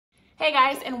Hey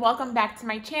guys, and welcome back to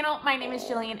my channel. My name is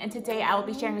Jillian, and today I will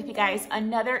be sharing with you guys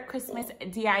another Christmas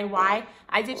DIY.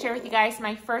 I did share with you guys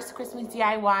my first Christmas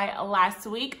DIY last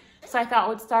week, so I thought I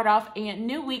would start off a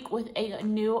new week with a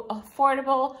new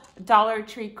affordable Dollar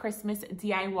Tree Christmas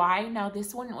DIY. Now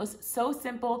this one was so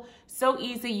simple, so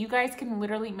easy. You guys can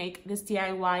literally make this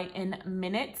DIY in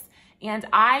minutes. And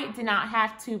I did not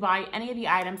have to buy any of the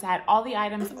items. I had all the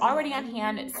items already on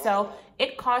hand, so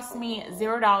it cost me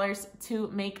 $0 to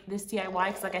make this DIY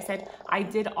because, like I said, I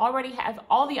did already have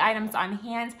all the items on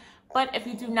hand. But if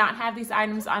you do not have these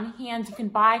items on hand, you can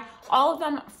buy all of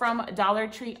them from Dollar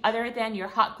Tree other than your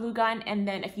hot glue gun. And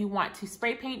then if you want to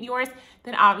spray paint yours,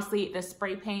 then obviously the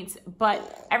spray paint,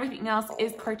 but everything else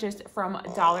is purchased from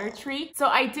Dollar Tree. So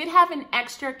I did have an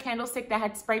extra candlestick that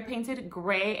had spray painted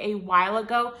gray a while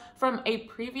ago from a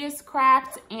previous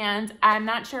craft, and I'm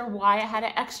not sure why I had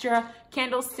an extra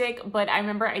candlestick, but I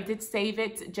remember I did save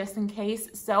it just in case.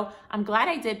 So I'm glad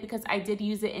I did because I did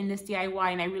use it in this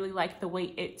DIY and I really liked the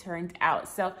way it turned out.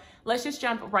 So let's just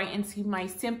jump right into my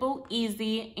simple,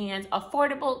 easy, and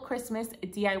affordable Christmas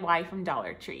DIY from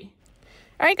Dollar Tree.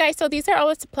 All right, guys, so these are all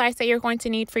the supplies that you're going to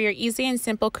need for your easy and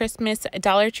simple Christmas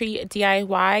Dollar Tree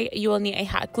DIY. You will need a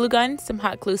hot glue gun, some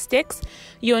hot glue sticks.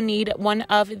 You'll need one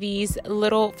of these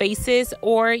little vases,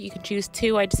 or you can choose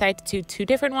two. I decided to do two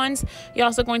different ones. You're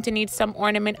also going to need some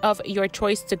ornament of your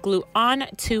choice to glue on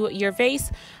to your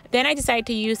vase. Then I decided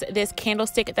to use this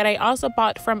candlestick that I also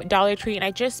bought from Dollar Tree, and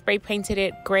I just spray painted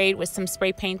it gray with some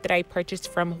spray paint that I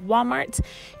purchased from Walmart,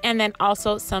 and then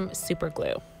also some super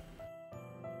glue.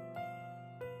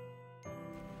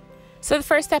 So the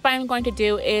first step I'm going to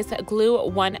do is glue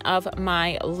one of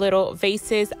my little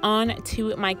vases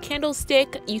onto my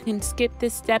candlestick. You can skip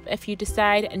this step if you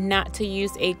decide not to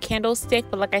use a candlestick,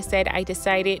 but like I said, I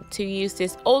decided to use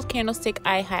this old candlestick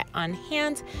I had on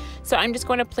hand. So I'm just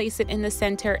going to place it in the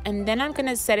center, and then I'm going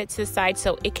to set it to the side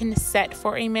so it can set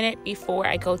for a minute before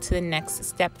I go to the next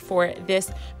step for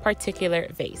this particular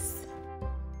vase.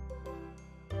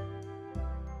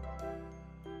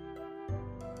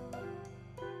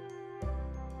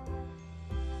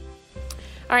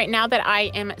 All right, now that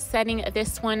I am setting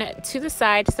this one to the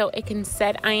side so it can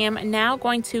set, I am now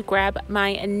going to grab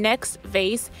my next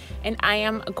vase, and I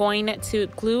am going to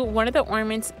glue one of the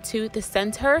ornaments to the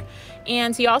center.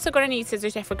 And you're also going to need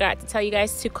scissors. I forgot to tell you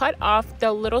guys to cut off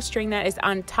the little string that is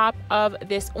on top of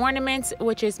this ornament,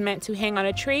 which is meant to hang on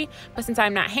a tree. But since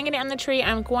I'm not hanging it on the tree,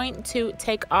 I'm going to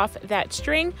take off that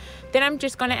string. Then I'm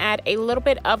just going to add a little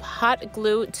bit of hot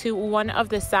glue to one of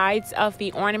the sides of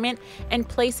the ornament and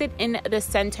place it in the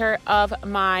center of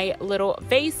my little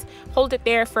vase. Hold it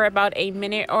there for about a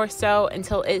minute or so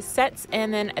until it sets,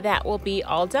 and then that will be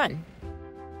all done.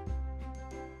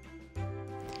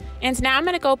 And now I'm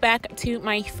going to go back to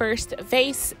my first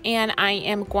vase, and I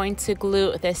am going to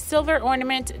glue the silver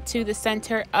ornament to the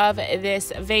center of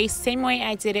this vase, same way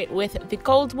I did it with the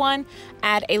gold one.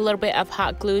 Add a little bit of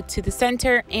hot glue to the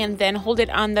center and then hold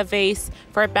it on the vase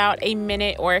for about a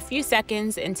minute or a few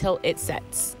seconds until it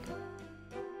sets.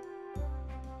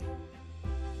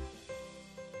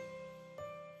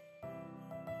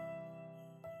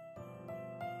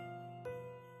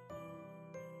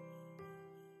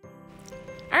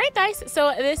 All right, guys,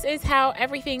 so this is how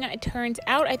everything turned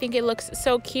out. I think it looks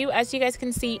so cute. As you guys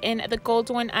can see in the gold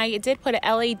one, I did put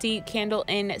an LED candle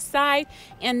inside,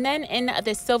 and then in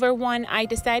the silver one, I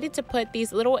decided to put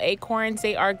these little acorns.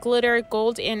 They are glitter,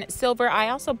 gold and silver. I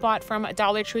also bought from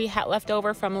Dollar Tree, had left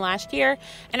over from last year,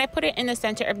 and I put it in the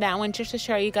center of that one just to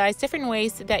show you guys different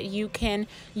ways that you can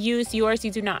use yours.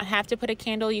 You do not have to put a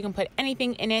candle. You can put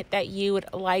anything in it that you would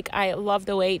like. I love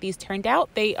the way these turned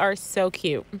out. They are so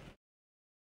cute.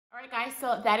 All right, guys,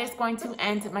 so that is going to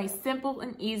end my simple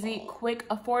and easy, quick,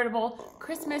 affordable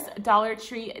Christmas Dollar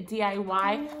Tree DIY.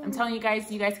 I'm telling you guys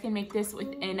can make this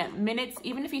within minutes.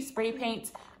 Even if you spray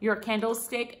paint your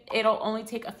candlestick, it'll only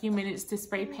take a few minutes to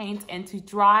spray paint and to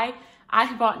dry.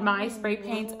 I bought my spray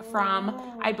paint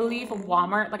from, I believe,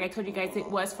 Walmart. Like I told you guys,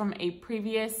 it was from a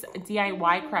previous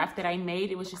DIY craft that I made.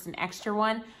 It was just an extra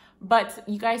one. But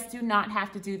you guys do not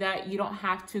have to do that. You don't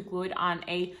have to glue it on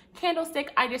a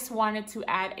candlestick. I just wanted to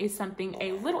add something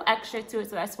a little extra to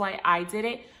it, so that's why I did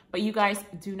it. But you guys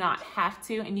do not have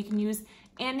to, and you can use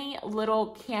any little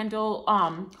candle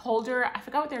holder. I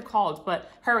forgot what they're called,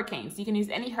 but hurricanes. You can use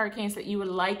any hurricanes that you would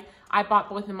like. I bought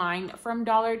both of mine from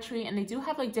Dollar Tree, and they do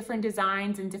have like different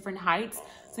designs and different heights.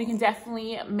 So you can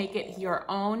definitely make it your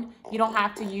own. You don't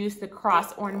have to use the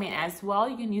cross ornament as well.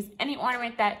 You can use any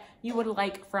ornament that you would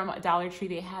like from Dollar Tree.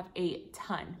 They have a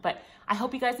ton. But I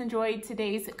hope you guys enjoyed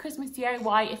today's Christmas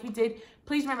DIY. If you did,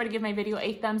 please remember to give my video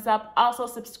a thumbs up. Also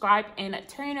subscribe and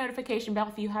turn your notification bell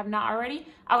if you have not already.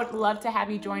 I would love to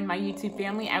have you join my YouTube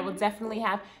family. I will definitely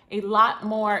have a lot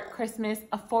more Christmas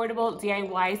affordable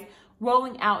DIYs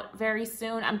rolling out very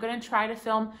soon. I'm gonna try to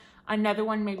film another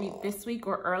one maybe this week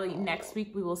or early next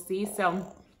week. We will see. So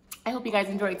I hope you guys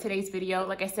enjoyed today's video.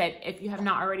 Like I said, if you have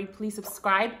not already, please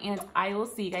subscribe, and I will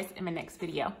see you guys in my next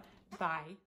video. Bye.